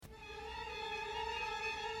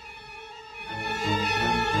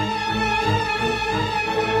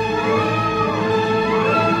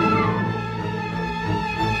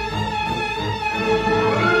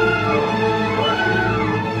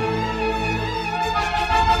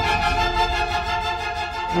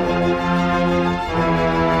Hello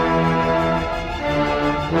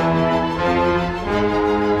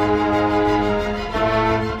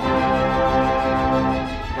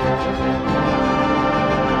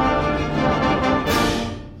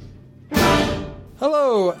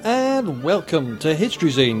and welcome to History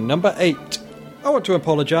Zine number 8. I want to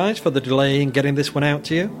apologise for the delay in getting this one out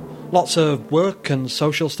to you. Lots of work and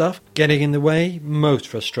social stuff getting in the way, most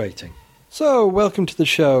frustrating. So, welcome to the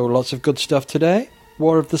show. Lots of good stuff today.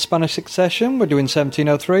 War of the Spanish Succession, we're doing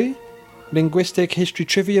 1703. Linguistic history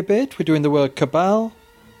trivia bit, we're doing the word cabal.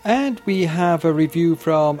 And we have a review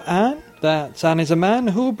from Anne. That's Anne is a Man,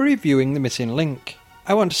 who will be reviewing The Missing Link.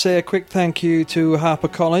 I want to say a quick thank you to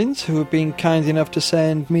HarperCollins, who have been kind enough to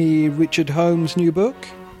send me Richard Holmes' new book.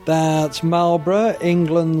 That's Marlborough,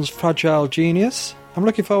 England's Fragile Genius. I'm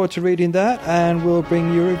looking forward to reading that, and we'll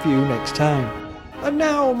bring you a review next time. And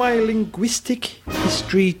now my linguistic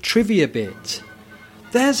history trivia bit.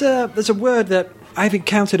 There's a word that I've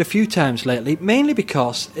encountered a few times lately, mainly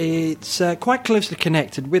because it's quite closely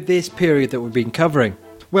connected with this period that we've been covering.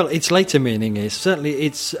 Well, its later meaning is, certainly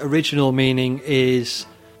its original meaning is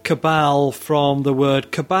cabal, from the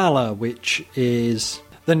word Kabbalah, which is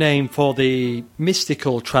the name for the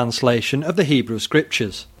mystical translation of the Hebrew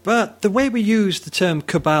Scriptures. But the way we use the term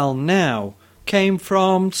cabal now came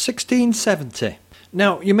from 1670.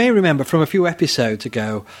 Now, you may remember from a few episodes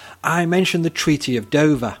ago, I mentioned the Treaty of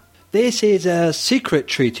Dover. This is a secret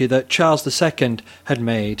treaty that Charles II had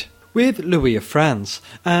made with Louis of France.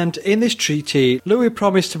 And in this treaty, Louis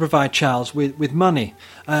promised to provide Charles with money,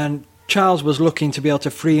 and Charles was looking to be able to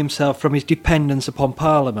free himself from his dependence upon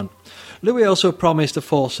Parliament. Louis also promised a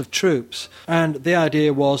force of troops, and the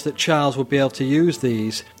idea was that Charles would be able to use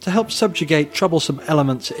these to help subjugate troublesome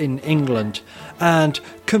elements in England and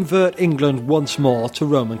convert England once more to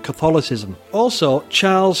Roman Catholicism. Also,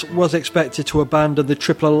 Charles was expected to abandon the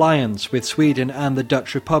Triple Alliance with Sweden and the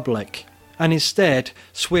Dutch Republic, and instead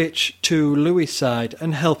switch to Louis' side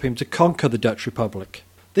and help him to conquer the Dutch Republic.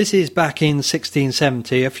 This is back in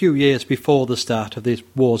 1670, a few years before the start of these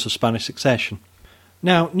Wars of Spanish Succession.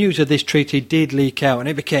 Now, news of this treaty did leak out and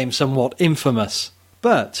it became somewhat infamous.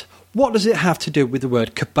 But what does it have to do with the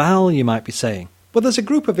word cabal, you might be saying? Well, there's a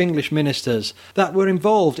group of English ministers that were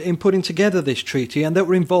involved in putting together this treaty and that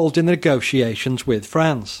were involved in the negotiations with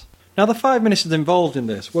France. Now, the 5 ministers involved in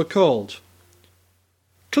this were called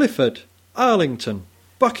Clifford, Arlington,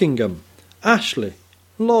 Buckingham, Ashley,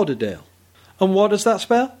 Lauderdale. And what does that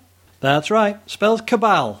spell? That's right, spells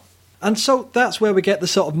cabal. And so that's where we get the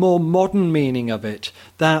sort of more modern meaning of it.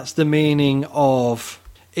 That's the meaning of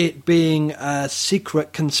it being a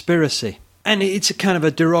secret conspiracy. And it's a kind of a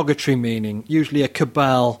derogatory meaning, usually a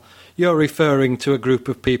cabal. You're referring to a group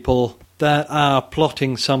of people that are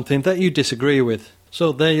plotting something that you disagree with.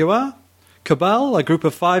 So there you are. Cabal, a group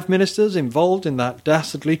of 5 ministers involved in that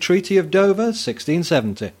dastardly Treaty of Dover,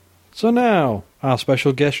 1670. So now, our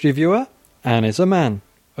special guest reviewer, Anne is a Man.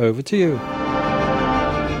 Over to you.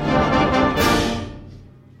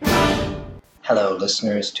 Hello,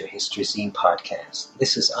 listeners to History Zine Podcast.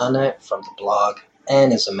 This is Anna from the blog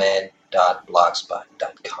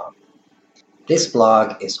annisaman.blogspot.com. This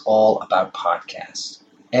blog is all about podcasts.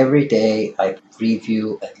 Every day I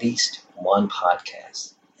review at least one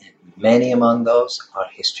podcast, and many among those are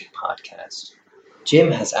history podcasts. Jim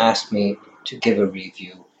has asked me to give a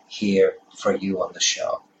review here for you on the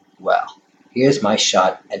show. Well, here's my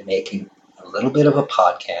shot at making a little bit of a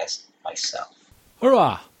podcast myself.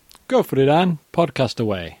 Hurrah! Go for it, Anne. Podcast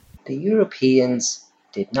away. The Europeans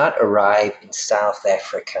did not arrive in South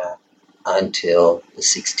Africa until the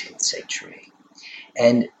 16th century.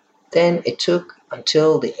 And then it took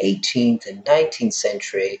until the 18th and 19th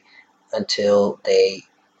century until they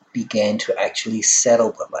began to actually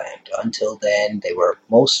settle the land. Until then, they were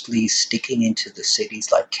mostly sticking into the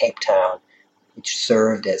cities like Cape Town, which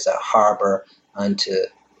served as a harbor unto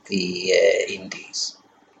the Indies.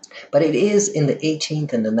 But it is in the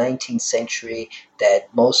 18th and the 19th century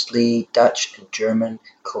that mostly Dutch and German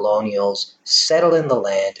colonials settle in the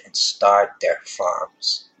land and start their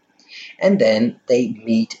farms. And then they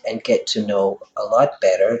meet and get to know a lot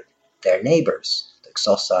better their neighbors, the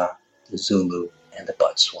Xhosa, the Zulu, and the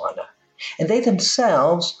Botswana. And they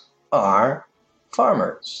themselves are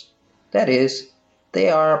farmers. That is, they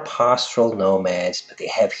are pastoral nomads, but they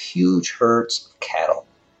have huge herds of cattle.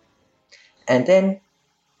 And then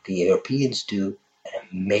the Europeans do an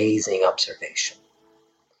amazing observation.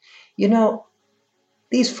 You know,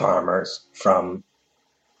 these farmers from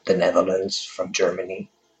the Netherlands, from Germany,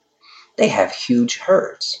 they have huge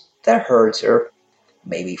herds. Their herds are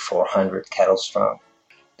maybe 400 cattle strong.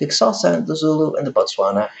 The Xhosa, the Zulu, and the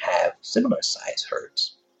Botswana have similar size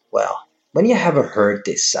herds. Well, when you have a herd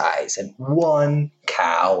this size and one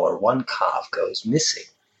cow or one calf goes missing,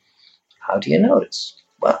 how do you notice?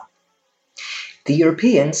 Well, the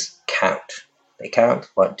Europeans count. They count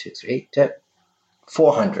 1, 2, 3,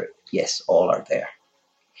 400. Yes, all are there.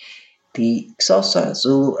 The Xhosa,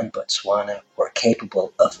 Zulu, and Botswana were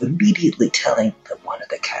capable of immediately telling that one of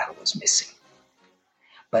the cattle was missing.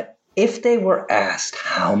 But if they were asked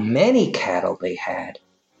how many cattle they had,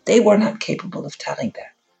 they were not capable of telling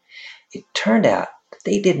that. It turned out that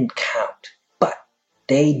they didn't count, but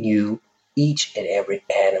they knew each and every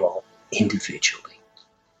animal individually.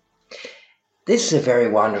 This is a very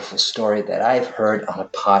wonderful story that I've heard on a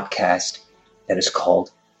podcast that is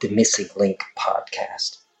called the Missing Link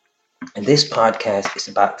Podcast. And this podcast is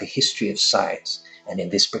about the history of science. And in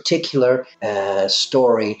this particular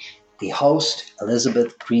story, the host,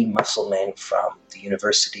 Elizabeth Green Musselman from the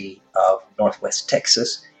University of Northwest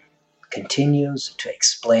Texas, continues to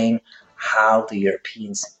explain how the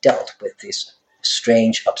Europeans dealt with this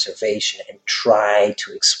strange observation and try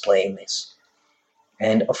to explain this.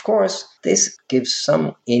 And of course, this gives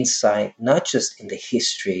some insight, not just in the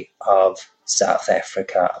history of South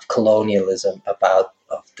Africa, of colonialism, of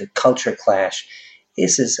the culture clash.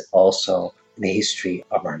 This is also the history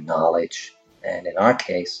of our knowledge, and in our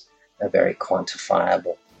case, a very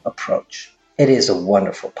quantifiable approach. It is a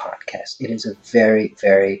wonderful podcast. It is a very,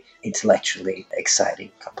 very intellectually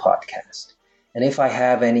exciting podcast. And if I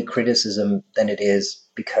have any criticism, then it is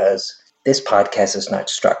because this podcast is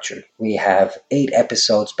not structured. We have 8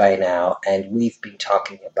 episodes by now, and we've been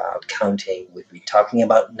talking about counting, we've been talking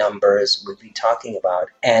about numbers, we've been talking about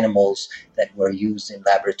animals that were used in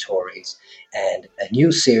laboratories, and a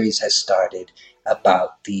new series has started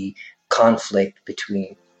about the conflict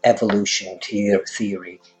between evolution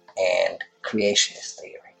theory and creationist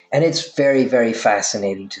theory. And it's very, very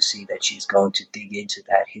fascinating to see that she's going to dig into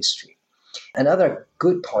that history. Another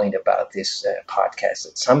good point about this podcast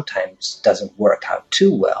that sometimes doesn't work out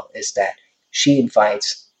too well is that she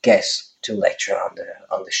invites guests to lecture on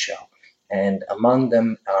the show. And among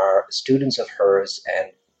them are students of hers,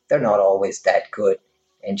 and they're not always that good.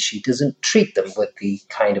 And she doesn't treat them with the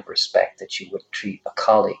kind of respect that she would treat a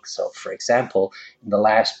colleague. So, for example, in the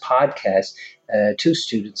last podcast, 2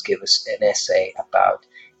 students gave us an essay about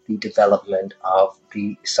the development of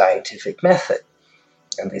the scientific method.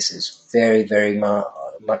 And this is very, very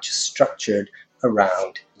much structured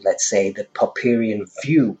around, let's say, the Popperian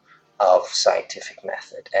view of scientific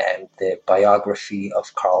method and the biography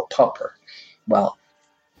of Karl Popper. Well,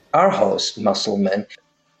 our host, Musselman,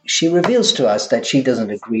 she reveals to us that she doesn't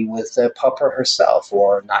agree with Popper herself,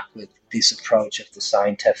 or not with this approach of the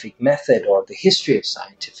scientific method or the history of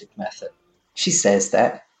scientific method. She says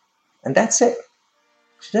that, and that's it.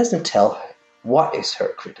 She doesn't tell her what is her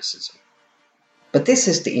criticism. But this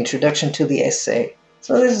is the introduction to the essay.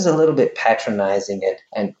 So this is a little bit patronizing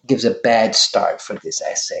and gives a bad start for this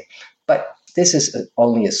essay. But this is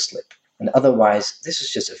only a slip. And otherwise, this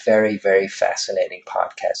is just a very, very fascinating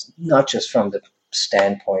podcast, not just from the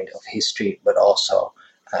standpoint of history, but also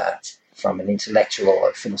from an intellectual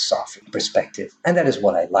or philosophical perspective. And that is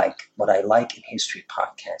what I like. What I like in history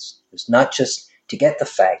podcasts is not just to get the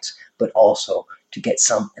facts, but also to get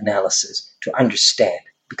some analysis, to understand.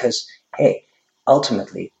 Because, hey,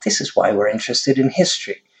 ultimately, this is why we're interested in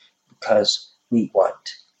history, because we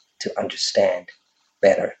want to understand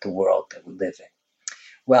better the world that we live in.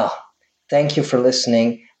 Well, thank you for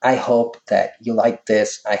listening. I hope that you like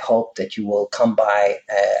this. I hope that you will come by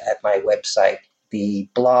at my website. The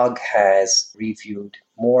blog has reviewed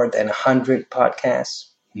more than 100 podcasts,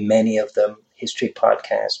 many of them history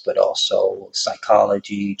podcasts, but also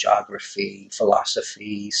psychology, geography,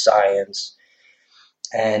 philosophy, science.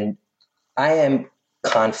 And I am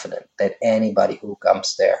confident that anybody who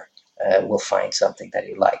comes there will find something that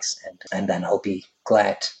he likes, and then I'll be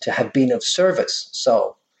glad to have been of service.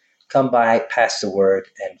 So come by, pass the word,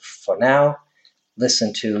 and for now,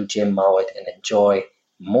 listen to Jim Mowat and enjoy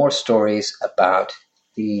more stories about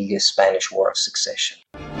the Spanish War of Succession.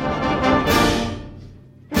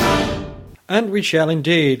 And we shall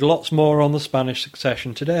indeed. Lots more on the Spanish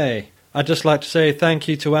Succession today. I'd just like to say thank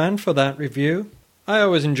you to Anne for that review. I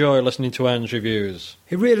always enjoy listening to Anne's reviews.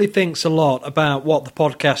 He really thinks a lot about what the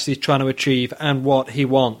podcast is trying to achieve and what he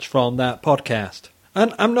wants from that podcast.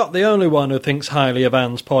 And I'm not the only one who thinks highly of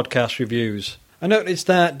Anne's podcast reviews. I noticed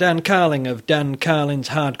that Dan Carling of Dan Carling's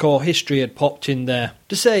Hardcore History had popped in there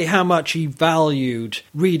to say how much he valued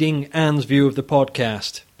reading Anne's view of the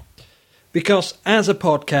podcast. Because as a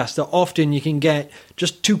podcaster, often you can get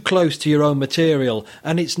just too close to your own material,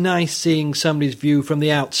 and it's nice seeing somebody's view from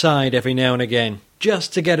the outside every now and again.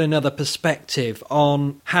 just to get another perspective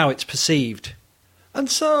on how it's perceived. And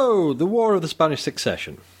so, the War of the Spanish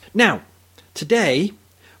Succession. Now, today,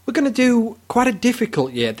 we're going to do quite a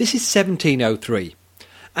difficult year. This is 1703.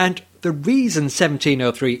 And the reason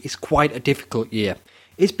 1703 is quite a difficult year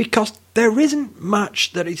is because there isn't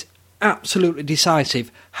much that is absolutely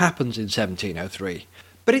decisive happens in 1703.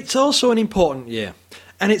 But it's also an important year.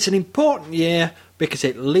 And it's an important year because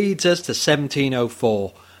it leads us to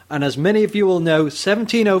 1704. And as many of you will know,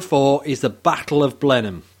 1704 is the Battle of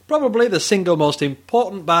Blenheim. Probably the single most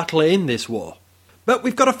important battle in this war. But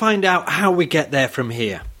we've got to find out how we get there from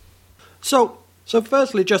here. So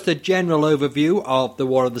firstly, just a general overview of the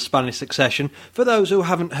War of the Spanish Succession for those who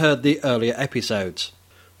haven't heard the earlier episodes.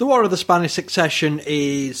 The War of the Spanish Succession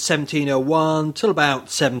is 1701 till about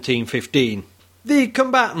 1715. The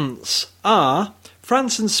combatants are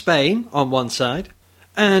France and Spain on one side,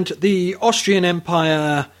 and the Austrian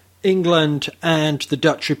Empire, England and the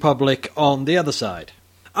Dutch Republic on the other side.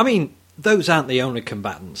 I mean, those aren't the only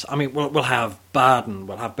combatants. I mean, we'll have Baden,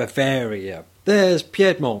 we'll have Bavaria, there's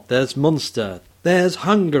Piedmont, there's Munster, there's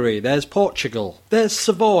Hungary, there's Portugal, there's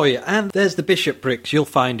Savoy, and there's the bishoprics you'll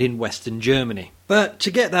find in Western Germany. But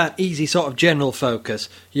to get that easy sort of general focus,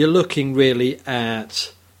 you're looking really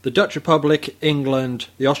at the Dutch Republic, England,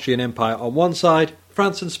 the Austrian Empire on one side,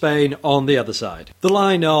 France and Spain on the other side. The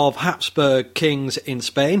line of Habsburg kings in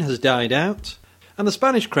Spain has died out, and the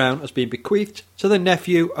Spanish crown has been bequeathed to the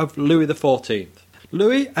nephew of Louis XIV.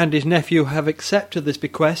 Louis and his nephew have accepted this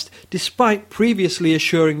bequest despite previously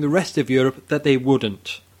assuring the rest of Europe that they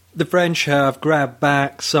wouldn't. The French have grabbed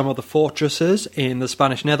back some of the fortresses in the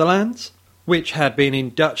Spanish Netherlands, which had been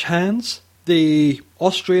in Dutch hands. The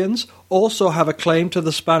Austrians also have a claim to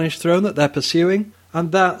the Spanish throne that they're pursuing,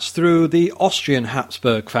 and that's through the Austrian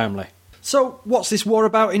Habsburg family. So what's this war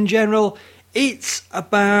about in general? It's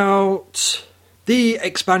about the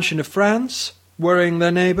expansion of France, worrying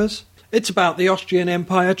their neighbours. It's about the Austrian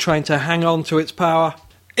Empire trying to hang on to its power.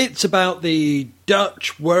 It's about the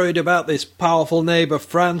Dutch worried about this powerful neighbour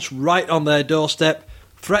France right on their doorstep,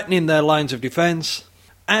 threatening their lines of defence.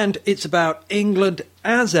 And it's about England,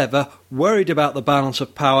 as ever, worried about the balance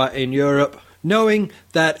of power in Europe, knowing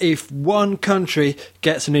that if one country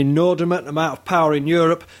gets an inordinate amount of power in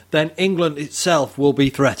Europe, then England itself will be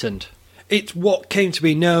threatened. It's what came to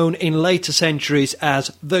be known in later centuries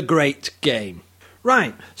as the Great Game.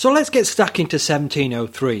 Right, so let's get stuck into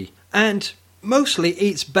 1703. And mostly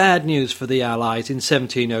it's bad news for the Allies in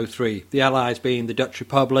 1703. The Allies being the Dutch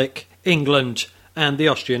Republic, England and the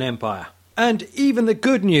Austrian Empire. And even the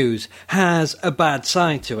good news has a bad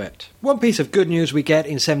side to it. One piece of good news we get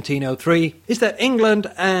in 1703 is that England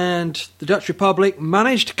and the Dutch Republic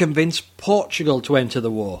managed to convince Portugal to enter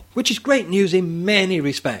the war, which is great news in many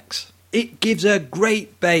respects. It gives a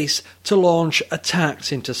great base to launch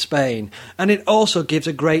attacks into Spain, and it also gives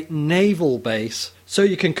a great naval base so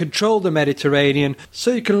you can control the Mediterranean,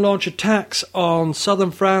 so you can launch attacks on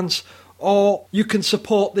southern France, or you can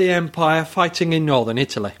support the empire fighting in northern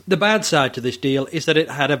Italy. The bad side to this deal is that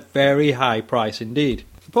it had a very high price indeed.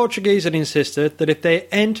 The Portuguese had insisted that if they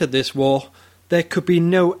entered this war, there could be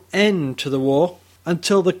no end to the war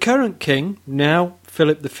until the current king, now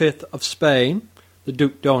Philip V of Spain, the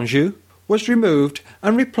Duc d'Anjou, was removed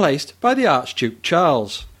and replaced by the Archduke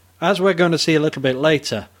Charles. As we're going to see a little bit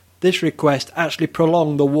later, this request actually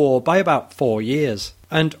prolonged the war by about 4 years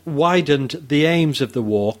and widened the aims of the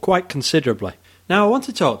war quite considerably. Now I want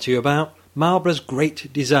to talk to you about Marlborough's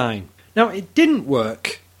great design. Now it didn't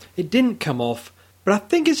work, it didn't come off, but I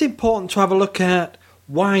think it's important to have a look at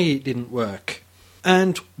why it didn't work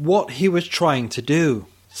and what he was trying to do.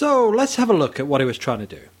 So let's have a look at what he was trying to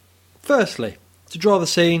do. Firstly, to draw the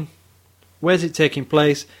scene, where's it taking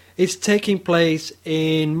place? It's taking place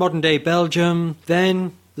in modern-day Belgium,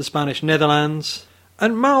 then the Spanish Netherlands.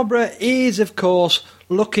 And Marlborough is, of course,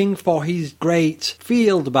 looking for his great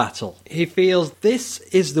field battle. He feels this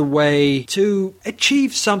is the way to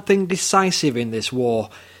achieve something decisive in this war.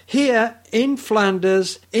 Here, in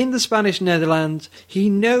Flanders, in the Spanish Netherlands, he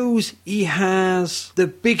knows he has the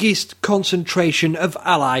biggest concentration of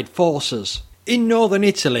Allied forces. In northern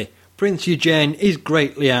Italy, Prince Eugene is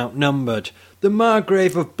greatly outnumbered. The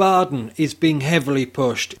Margrave of Baden is being heavily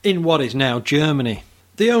pushed in what is now Germany.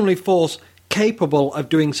 The only force capable of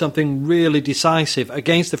doing something really decisive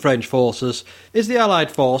against the French forces is the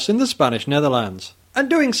Allied force in the Spanish Netherlands. And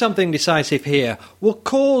doing something decisive here will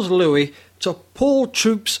cause Louis to pull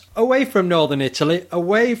troops away from northern Italy,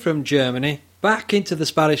 away from Germany, back into the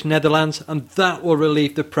Spanish Netherlands, and that will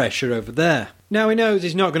relieve the pressure over there. Now he knows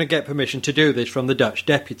he's not going to get permission to do this from the Dutch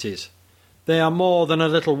deputies. they are more than a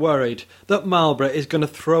little worried that Marlborough is going to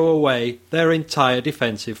throw away their entire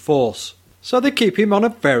defensive force, so they keep him on a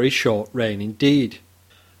very short rein indeed.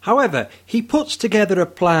 However, he puts together a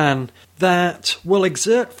plan that will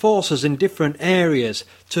exert forces in different areas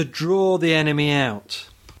to draw the enemy out.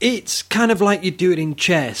 It's kind of like you do it in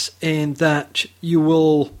chess, in that you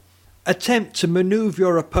will attempt to manoeuvre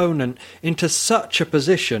your opponent into such a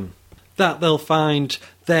position that they'll find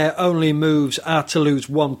their only moves are to lose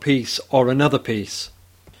one piece or another piece.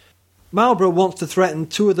 Marlborough wants to threaten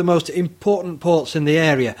two of the most important ports in the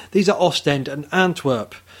area. These are Ostend and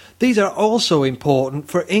Antwerp. These are also important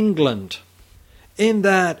for England, in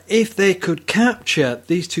that if they could capture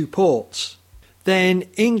these two ports, then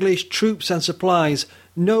English troops and supplies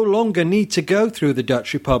no longer need to go through the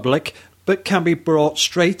Dutch Republic, but can be brought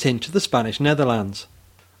straight into the Spanish Netherlands.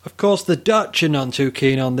 Of course, the Dutch are none too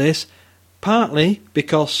keen on this, partly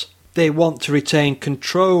because they want to retain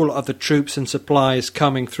control of the troops and supplies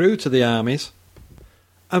coming through to the armies,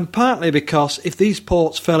 and partly because if these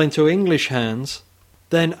ports fell into English hands,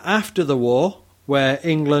 then after the war, where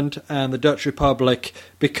England and the Dutch Republic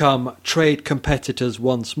become trade competitors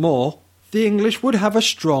once more, the English would have a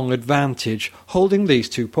strong advantage holding these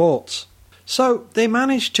two ports. So they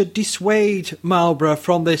managed to dissuade Marlborough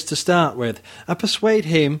from this to start with, and persuade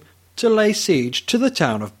him to lay siege to the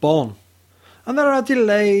town of Bonn. And there are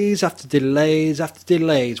delays after delays after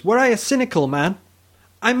delays. Were I a cynical man,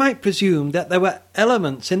 I might presume that there were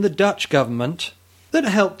elements in the Dutch government that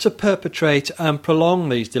helped to perpetrate and prolong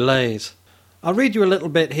these delays. I'll read you a little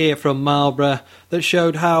bit here from Marlborough that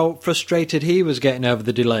showed how frustrated he was getting over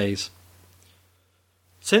the delays.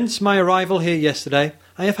 Since my arrival here yesterday,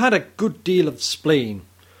 I have had a good deal of spleen,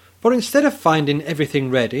 for instead of finding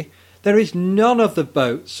everything ready, there is none of the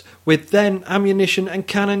boats with then ammunition and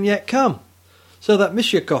cannon yet come, so that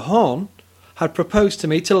Monsieur Cohorn had proposed to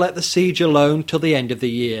me to let the siege alone till the end of the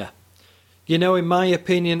year. You know, in my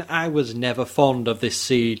opinion, I was never fond of this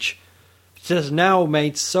siege. It has now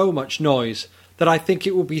made so much noise that I think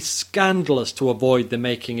it would be scandalous to avoid the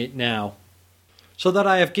making it now, so that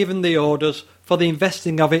I have given the orders for the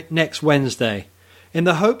investing of it next Wednesday, in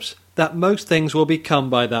the hopes that most things will be come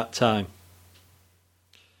by that time.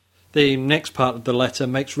 The next part of the letter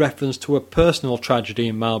makes reference to a personal tragedy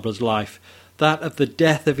in Marlborough's life, that of the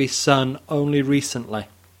death of his son only recently.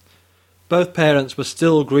 Both parents were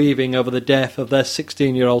still grieving over the death of their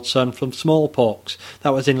 16-year-old son from smallpox.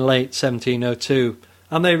 That was in late 1702,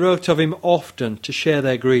 and they wrote of him often to share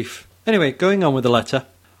their grief. Anyway, going on with the letter.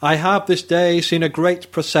 I have this day seen a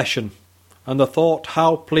great procession, and the thought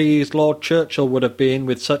how pleased Lord Churchill would have been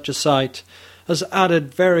with such a sight has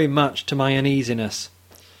added very much to my uneasiness.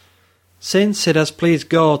 Since it has pleased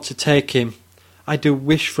God to take him, I do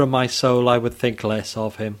wish from my soul I would think less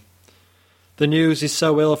of him. The news is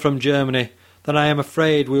so ill from Germany that I am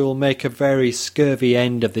afraid we will make a very scurvy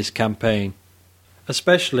end of this campaign,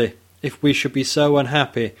 especially if we should be so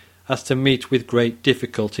unhappy as to meet with great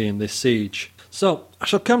difficulty in this siege. So, I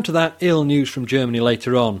shall come to that ill news from Germany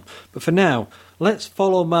later on, but for now, let's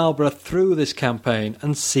follow Marlborough through this campaign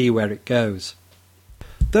and see where it goes.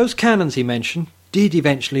 Those cannons he mentioned did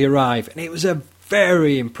eventually arrive, and it was a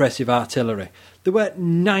very impressive artillery. There were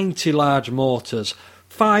 90 large mortars,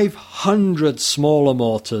 500 smaller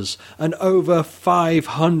mortars, and over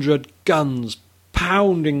 500 guns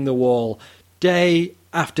pounding the wall day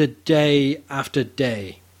after day after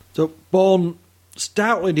day. So Bonn,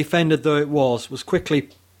 stoutly defended though it was quickly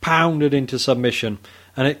pounded into submission,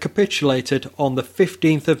 and it capitulated on the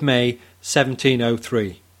 15th of May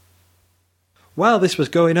 1703. While this was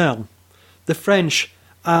going on, the French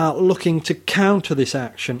are looking to counter this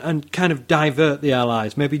action and kind of divert the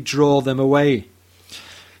Allies, maybe draw them away.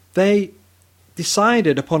 They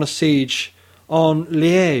decided upon a siege on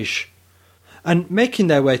Liège, and making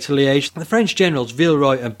their way to Liège, the French generals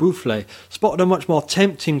Villeroy and Boufflers spotted a much more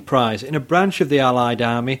tempting prize in a branch of the Allied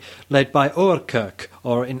army led by Oorkerk,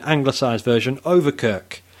 or in anglicised version,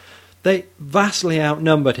 Overkirk. They vastly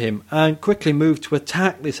outnumbered him and quickly moved to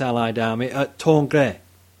attack this Allied army at Tongres.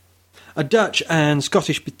 A Dutch and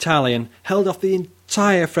Scottish battalion held off the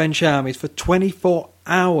entire French armies for 24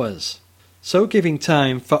 hours, so giving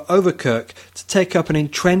time for Overkirk to take up an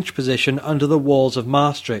entrenched position under the walls of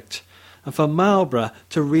Maastricht, and for Marlborough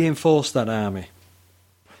to reinforce that army.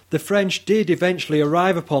 The French did eventually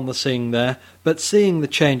arrive upon the scene there, but seeing the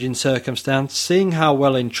change in circumstance, seeing how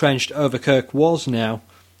well entrenched Overkirk was now,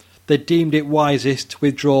 they deemed it wisest to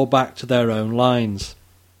withdraw back to their own lines.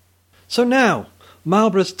 So now,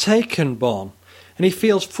 Marlborough's taken Bonn, and he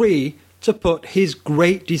feels free to put his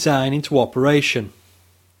great design into operation.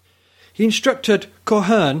 He instructed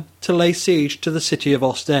Cohorn to lay siege to the city of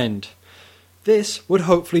Ostend. This would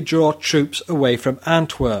hopefully draw troops away from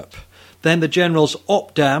Antwerp. Then the generals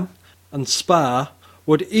Opdam and Spa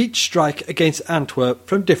would each strike against Antwerp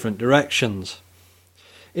from different directions.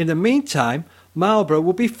 In the meantime, Marlborough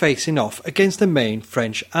would be facing off against the main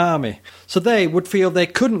French army, so they would feel they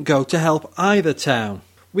couldn't go to help either town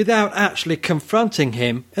without actually confronting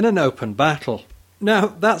him in an open battle. Now,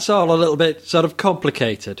 that's all a little bit sort of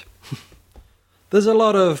complicated. There's a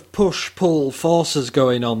lot of push-pull forces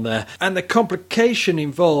going on there, and the complication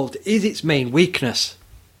involved is its main weakness.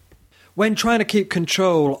 When trying to keep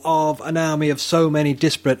control of an army of so many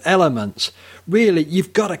disparate elements, really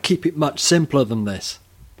you've got to keep it much simpler than this.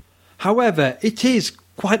 However, it is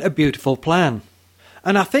quite a beautiful plan,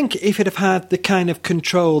 and I think if it had had the kind of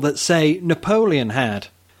control that, say, Napoleon had,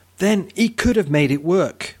 then he could have made it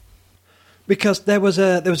work. Because there was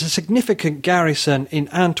a significant garrison in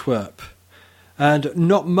Antwerp, and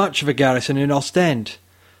not much of a garrison in Ostend.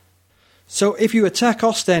 So if you attack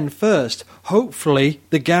Ostend first, hopefully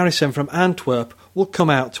the garrison from Antwerp will come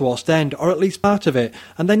out to Ostend, or at least part of it,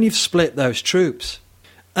 and then you've split those troops.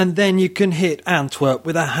 And then you can hit Antwerp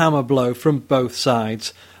with a hammer blow from both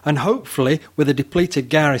sides, and hopefully, with a depleted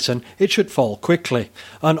garrison, it should fall quickly.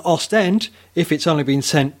 And Ostend, if it's only been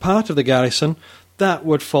sent part of the garrison, that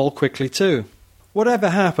would fall quickly too. Whatever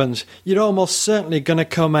happens, you're almost certainly going to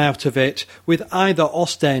come out of it with either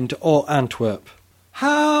Ostend or Antwerp.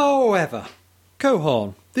 However,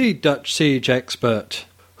 Cohorn, the Dutch siege expert,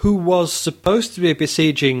 who was supposed to be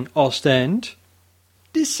besieging Ostend,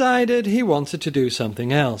 decided he wanted to do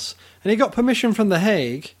something else, and he got permission from The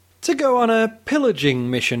Hague to go on a pillaging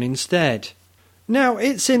mission instead. Now,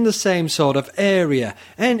 it's in the same sort of area,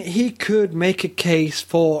 and he could make a case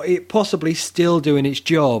for it possibly still doing its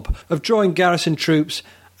job of drawing garrison troops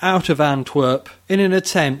out of Antwerp in an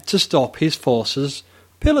attempt to stop his forces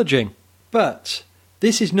pillaging. But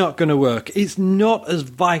this is not going to work. It's not as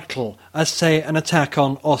vital as, say, an attack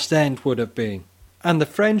on Ostend would have been. And the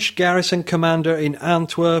French garrison commander in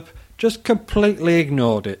Antwerp just completely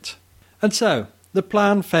ignored it. And so, the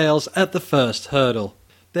plan fails at the first hurdle.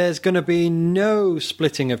 There's going to be no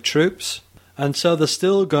splitting of troops, and so there's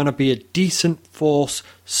still going to be a decent force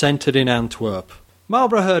centred in Antwerp.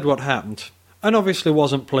 Marlborough heard what happened, and obviously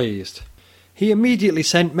wasn't pleased. He immediately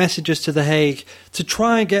sent messages to The Hague to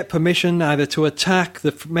try and get permission either to attack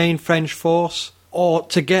the main French force, or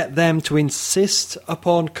to get them to insist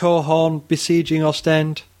upon Cohorn besieging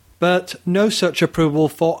Ostend, but no such approval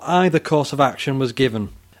for either course of action was given.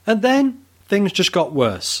 And then things just got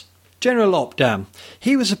worse. General Opdam,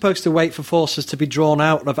 he was supposed to wait for forces to be drawn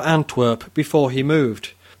out of Antwerp before he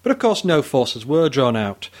moved, but of course no forces were drawn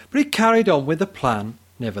out, but he carried on with the plan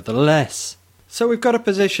nevertheless. So we've got a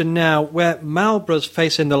position now where Marlborough's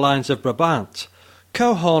facing the lines of Brabant,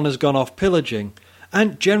 Cohorn has gone off pillaging,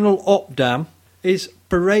 and General Opdam is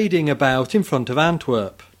parading about in front of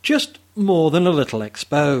Antwerp, just more than a little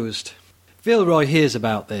exposed. Villeroy hears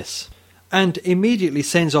about this, and immediately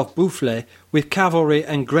sends off Boufflers with cavalry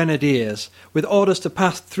and grenadiers, with orders to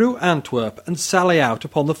pass through Antwerp and sally out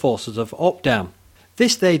upon the forces of Opdam.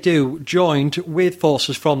 This they do, joined with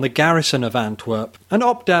forces from the garrison of Antwerp, and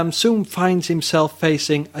Opdam soon finds himself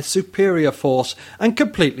facing a superior force and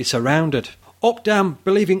completely surrounded. Opdam,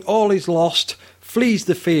 believing all is lost, flees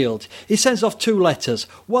the field. He sends off 2 letters,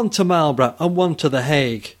 one to Marlborough and one to The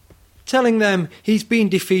Hague, telling them he's been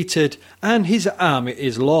defeated and his army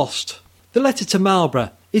is lost. The letter to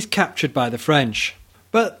Marlborough is captured by the French,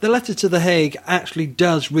 but the letter to The Hague actually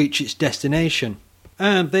does reach its destination,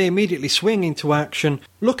 and they immediately swing into action,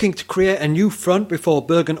 looking to create a new front before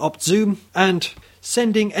Bergen-op Zoom, and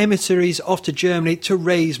sending emissaries off to Germany to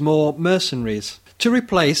raise more mercenaries, to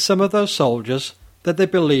replace some of those soldiers that they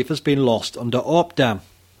believe has been lost under Opdam.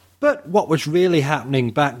 But what was really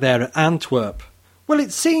happening back there at Antwerp? Well,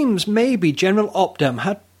 it seems maybe General Opdam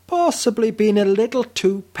had possibly been a little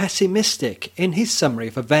too pessimistic in his summary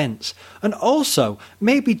of events, and also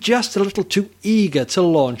maybe just a little too eager to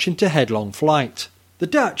launch into headlong flight. The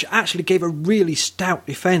Dutch actually gave a really stout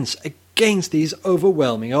defence against these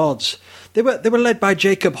overwhelming odds. They were led by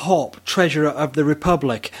Jacob Hopp, Treasurer of the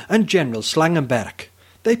Republic, and General Slangenberg.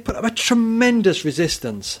 They put up a tremendous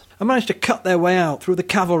resistance and managed to cut their way out through the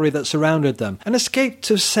cavalry that surrounded them and escaped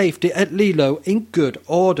to safety at Lilo in good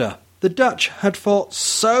order. The Dutch had fought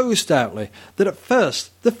so stoutly that at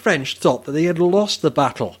first the French thought that they had lost the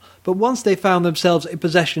battle, but once they found themselves in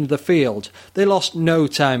possession of the field, they lost no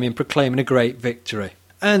time in proclaiming a great victory.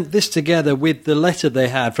 And this, together with the letter they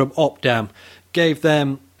had from Opdam, gave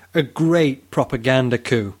them a great propaganda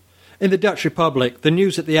coup. In the Dutch Republic, the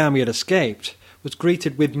news that the army had escaped was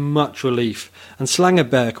greeted with much relief, and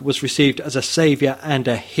Slangenberg was received as a saviour and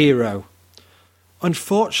a hero.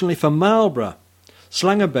 Unfortunately for Marlborough,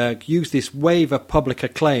 Slangenberg used this wave of public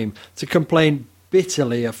acclaim to complain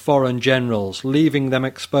bitterly of foreign generals, leaving them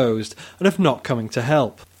exposed and of not coming to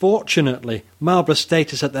help. Fortunately, Marlborough's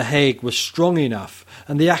status at The Hague was strong enough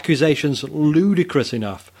and the accusations ludicrous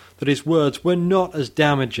enough that his words were not as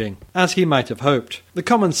damaging as he might have hoped. The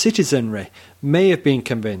common citizenry may have been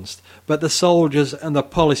convinced, but the soldiers and the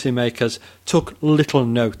policymakers took little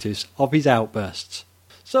notice of his outbursts.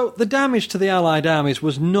 So the damage to the Allied armies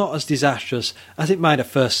was not as disastrous as it might have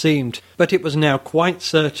first seemed, but it was now quite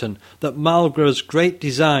certain that Marlborough's great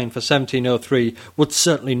design for 1703 would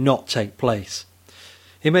certainly not take place.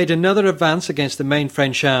 He made another advance against the main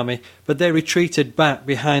French army, but they retreated back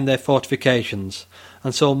behind their fortifications,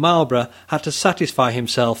 and so Marlborough had to satisfy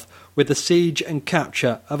himself with the siege and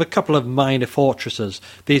capture of a couple of minor fortresses,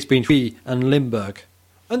 these being Huy and Limburg.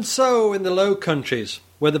 And so in the Low Countries,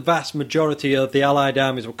 where the vast majority of the Allied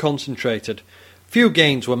armies were concentrated, few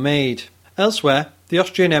gains were made. Elsewhere, the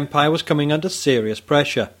Austrian Empire was coming under serious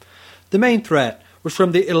pressure. The main threat was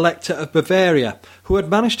from the Elector of Bavaria, who had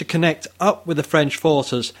managed to connect up with the French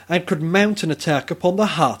forces and could mount an attack upon the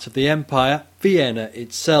heart of the empire, Vienna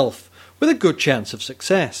itself, with a good chance of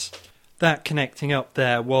success. That connecting up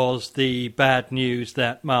there was the bad news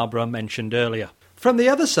that Marlborough mentioned earlier. From the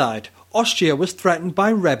other side, Austria was threatened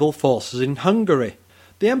by rebel forces in Hungary.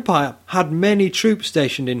 The Empire had many troops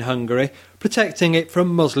stationed in Hungary, protecting it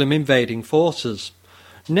from Muslim invading forces.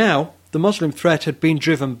 Now, the Muslim threat had been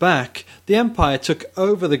driven back, the Empire took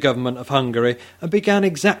over the government of Hungary and began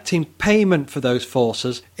exacting payment for those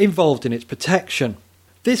forces involved in its protection.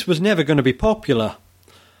 This was never going to be popular.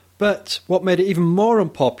 But what made it even more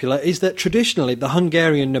unpopular is that traditionally the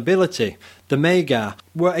Hungarian nobility, the Magyar,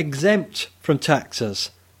 were exempt from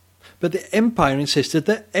taxes. But the Empire insisted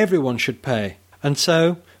that everyone should pay. And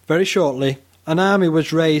so, very shortly, an army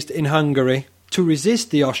was raised in Hungary to resist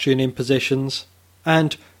the Austrian impositions,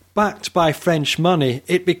 and, backed by French money,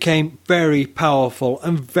 it became very powerful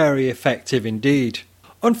and very effective indeed.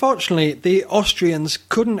 Unfortunately, the Austrians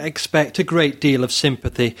couldn't expect a great deal of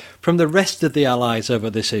sympathy from the rest of the Allies over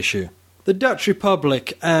this issue. The Dutch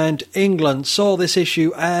Republic and England saw this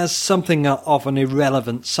issue as something of an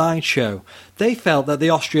irrelevant sideshow. They felt that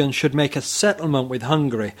the Austrians should make a settlement with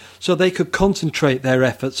Hungary so they could concentrate their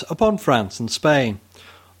efforts upon France and Spain.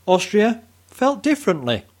 Austria felt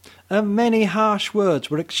differently, and many harsh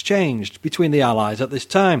words were exchanged between the Allies at this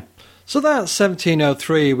time. So that's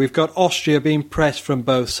 1703. We've got Austria being pressed from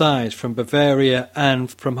both sides, from Bavaria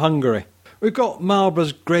and from Hungary. We've got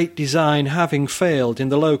Marlborough's great design having failed in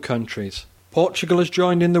the Low Countries. Portugal has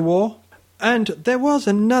joined in the war. And there was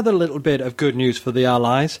another little bit of good news for the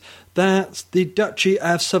Allies. That's the Duchy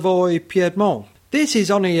of Savoy-Piedmont. This is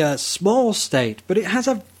only a small state, but it has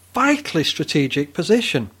a vitally strategic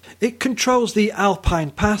position. It controls the Alpine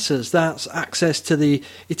passes, that's access to the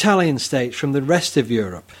Italian states from the rest of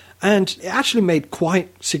Europe. And it actually made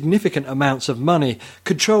quite significant amounts of money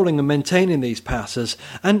controlling and maintaining these passes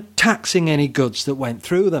and taxing any goods that went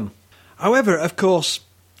through them. However, of course,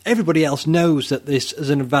 everybody else knows that this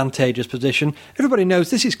is an advantageous position. Everybody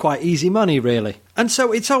knows this is quite easy money, really. And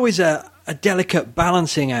so it's always a delicate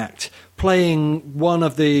balancing act, playing one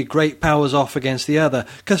of the great powers off against the other,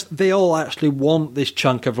 because they all actually want this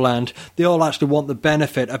chunk of land. They all actually want the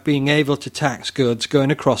benefit of being able to tax goods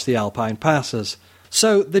going across the Alpine passes.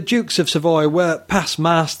 So the Dukes of Savoy were past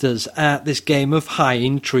masters at this game of high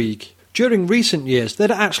intrigue. During recent years, they'd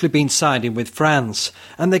actually been siding with France,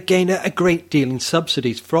 and they'd gained a great deal in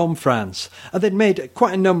subsidies from France, and they'd made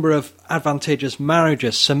quite a number of advantageous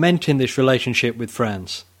marriages, cementing this relationship with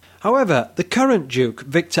France. However, the current Duke,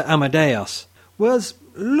 Victor Amadeus, was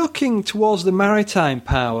looking towards the maritime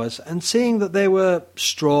powers and seeing that they were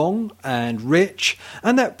strong and rich,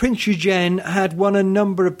 and that Prince Eugene had won a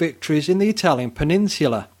number of victories in the Italian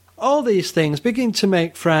peninsula. All these things begin to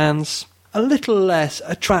make France a little less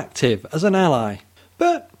attractive as an ally.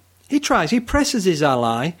 But he presses his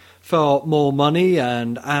ally for more money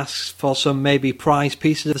and asks for some maybe prize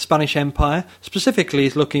pieces of the Spanish Empire. Specifically,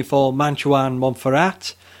 he's looking for Mantua and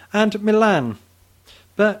Montferrat and Milan.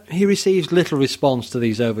 But he receives little response to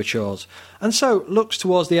these overtures, and so looks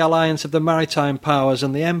towards the alliance of the maritime powers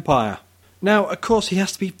and the Empire. Now, of course, he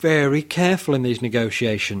has to be very careful in these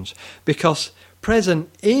negotiations, because present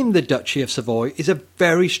in the Duchy of Savoy is a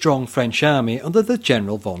very strong French army under the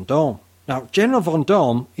General Vendôme. Now, General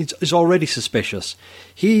Vendôme is already suspicious.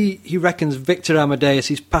 He reckons Victor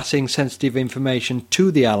Amadeus is passing sensitive information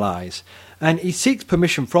to the Allies, and he seeks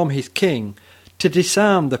permission from his king to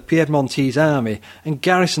disarm the Piedmontese army and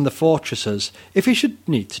garrison the fortresses if he should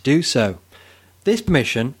need to do so. This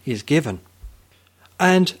permission is given.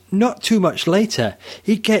 And not too much later,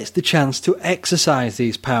 he gets the chance to exercise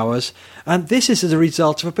these powers, and this is as a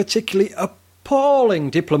result of a particularly appalling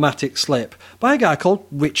diplomatic slip by a guy called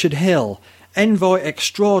Richard Hill, envoy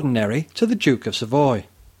extraordinary to the Duke of Savoy.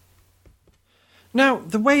 Now,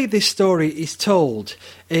 the way this story is told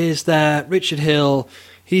is that Richard Hill,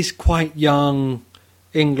 he's quite young,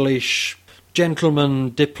 English, gentleman,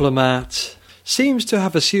 diplomat, seems to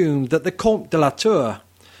have assumed that the Comte de la Tour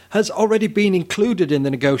has already been included in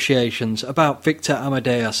the negotiations about Victor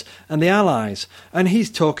Amadeus and the Allies, and he's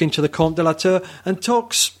talking to the Comte de la Tour and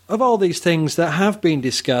talks of all these things that have been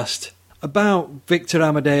discussed about Victor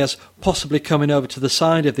Amadeus possibly coming over to the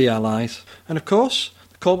side of the Allies. And of course,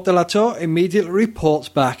 the Comte de la Tour immediately reports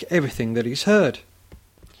back everything that he's heard.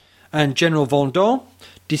 And General Vendôme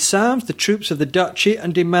disarms the troops of the duchy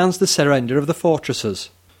and demands the surrender of the fortresses.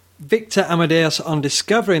 Victor Amadeus, on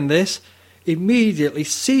discovering this, immediately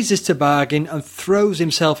ceases to bargain and throws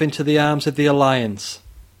himself into the arms of the alliance,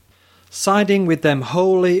 siding with them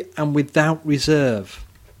wholly and without reserve.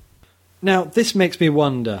 Now, this makes me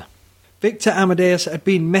wonder. Victor Amadeus had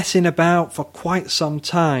been messing about for quite some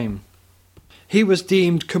time. He was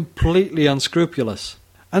deemed completely unscrupulous,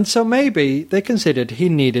 and so maybe they considered he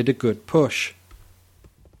needed a good push.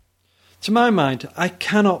 To my mind, I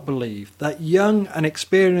cannot believe that young and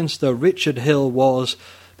experienced though Richard Hill was,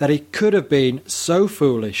 that he could have been so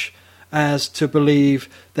foolish as to believe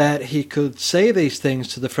that he could say these things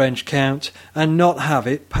to the French Count and not have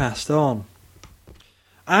it passed on.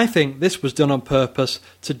 I think this was done on purpose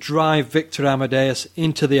to drive Victor Amadeus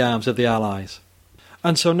into the arms of the Allies.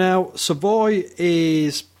 And so now Savoy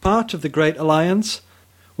is part of the Great Alliance,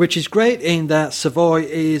 which is great in that Savoy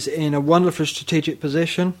is in a wonderful strategic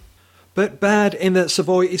position, but bad in that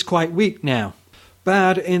Savoy is quite weak now.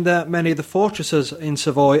 Bad in that many of the fortresses in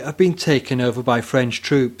Savoy have been taken over by French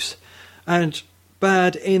troops, and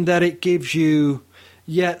bad in that it gives you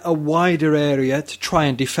yet a wider area to try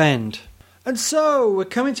and defend. And so we're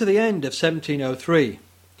coming to the end of 1703,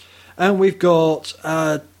 and we've got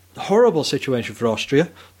a horrible situation for Austria,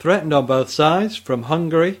 threatened on both sides, from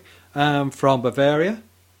Hungary and from Bavaria.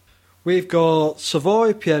 We've got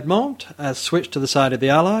Savoy, Piedmont has switched to the side of the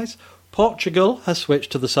Allies, Portugal has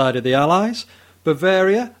switched to the side of the Allies,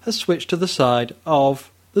 Bavaria has switched to the side of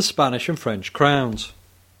the Spanish and French crowns.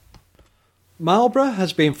 Marlborough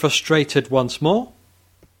has been frustrated once more,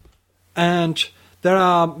 and there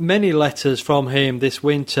are many letters from him this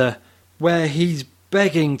winter where he's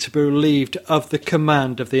begging to be relieved of the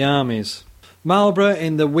command of the armies. Marlborough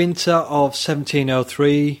in the winter of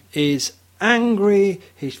 1703 is angry,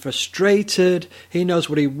 he's frustrated, he knows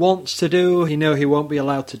what he wants to do, he knows he won't be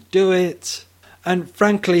allowed to do it. And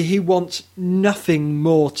frankly, he wants nothing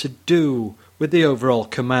more to do with the overall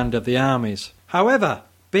command of the armies. However,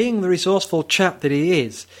 being the resourceful chap that he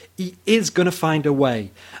is going to find a way.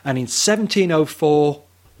 And in 1704,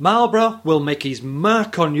 Marlborough will make his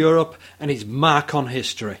mark on Europe and his mark on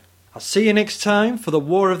history. I'll see you next time for the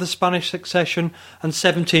War of the Spanish Succession and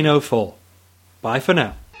 1704. Bye for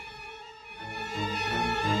now.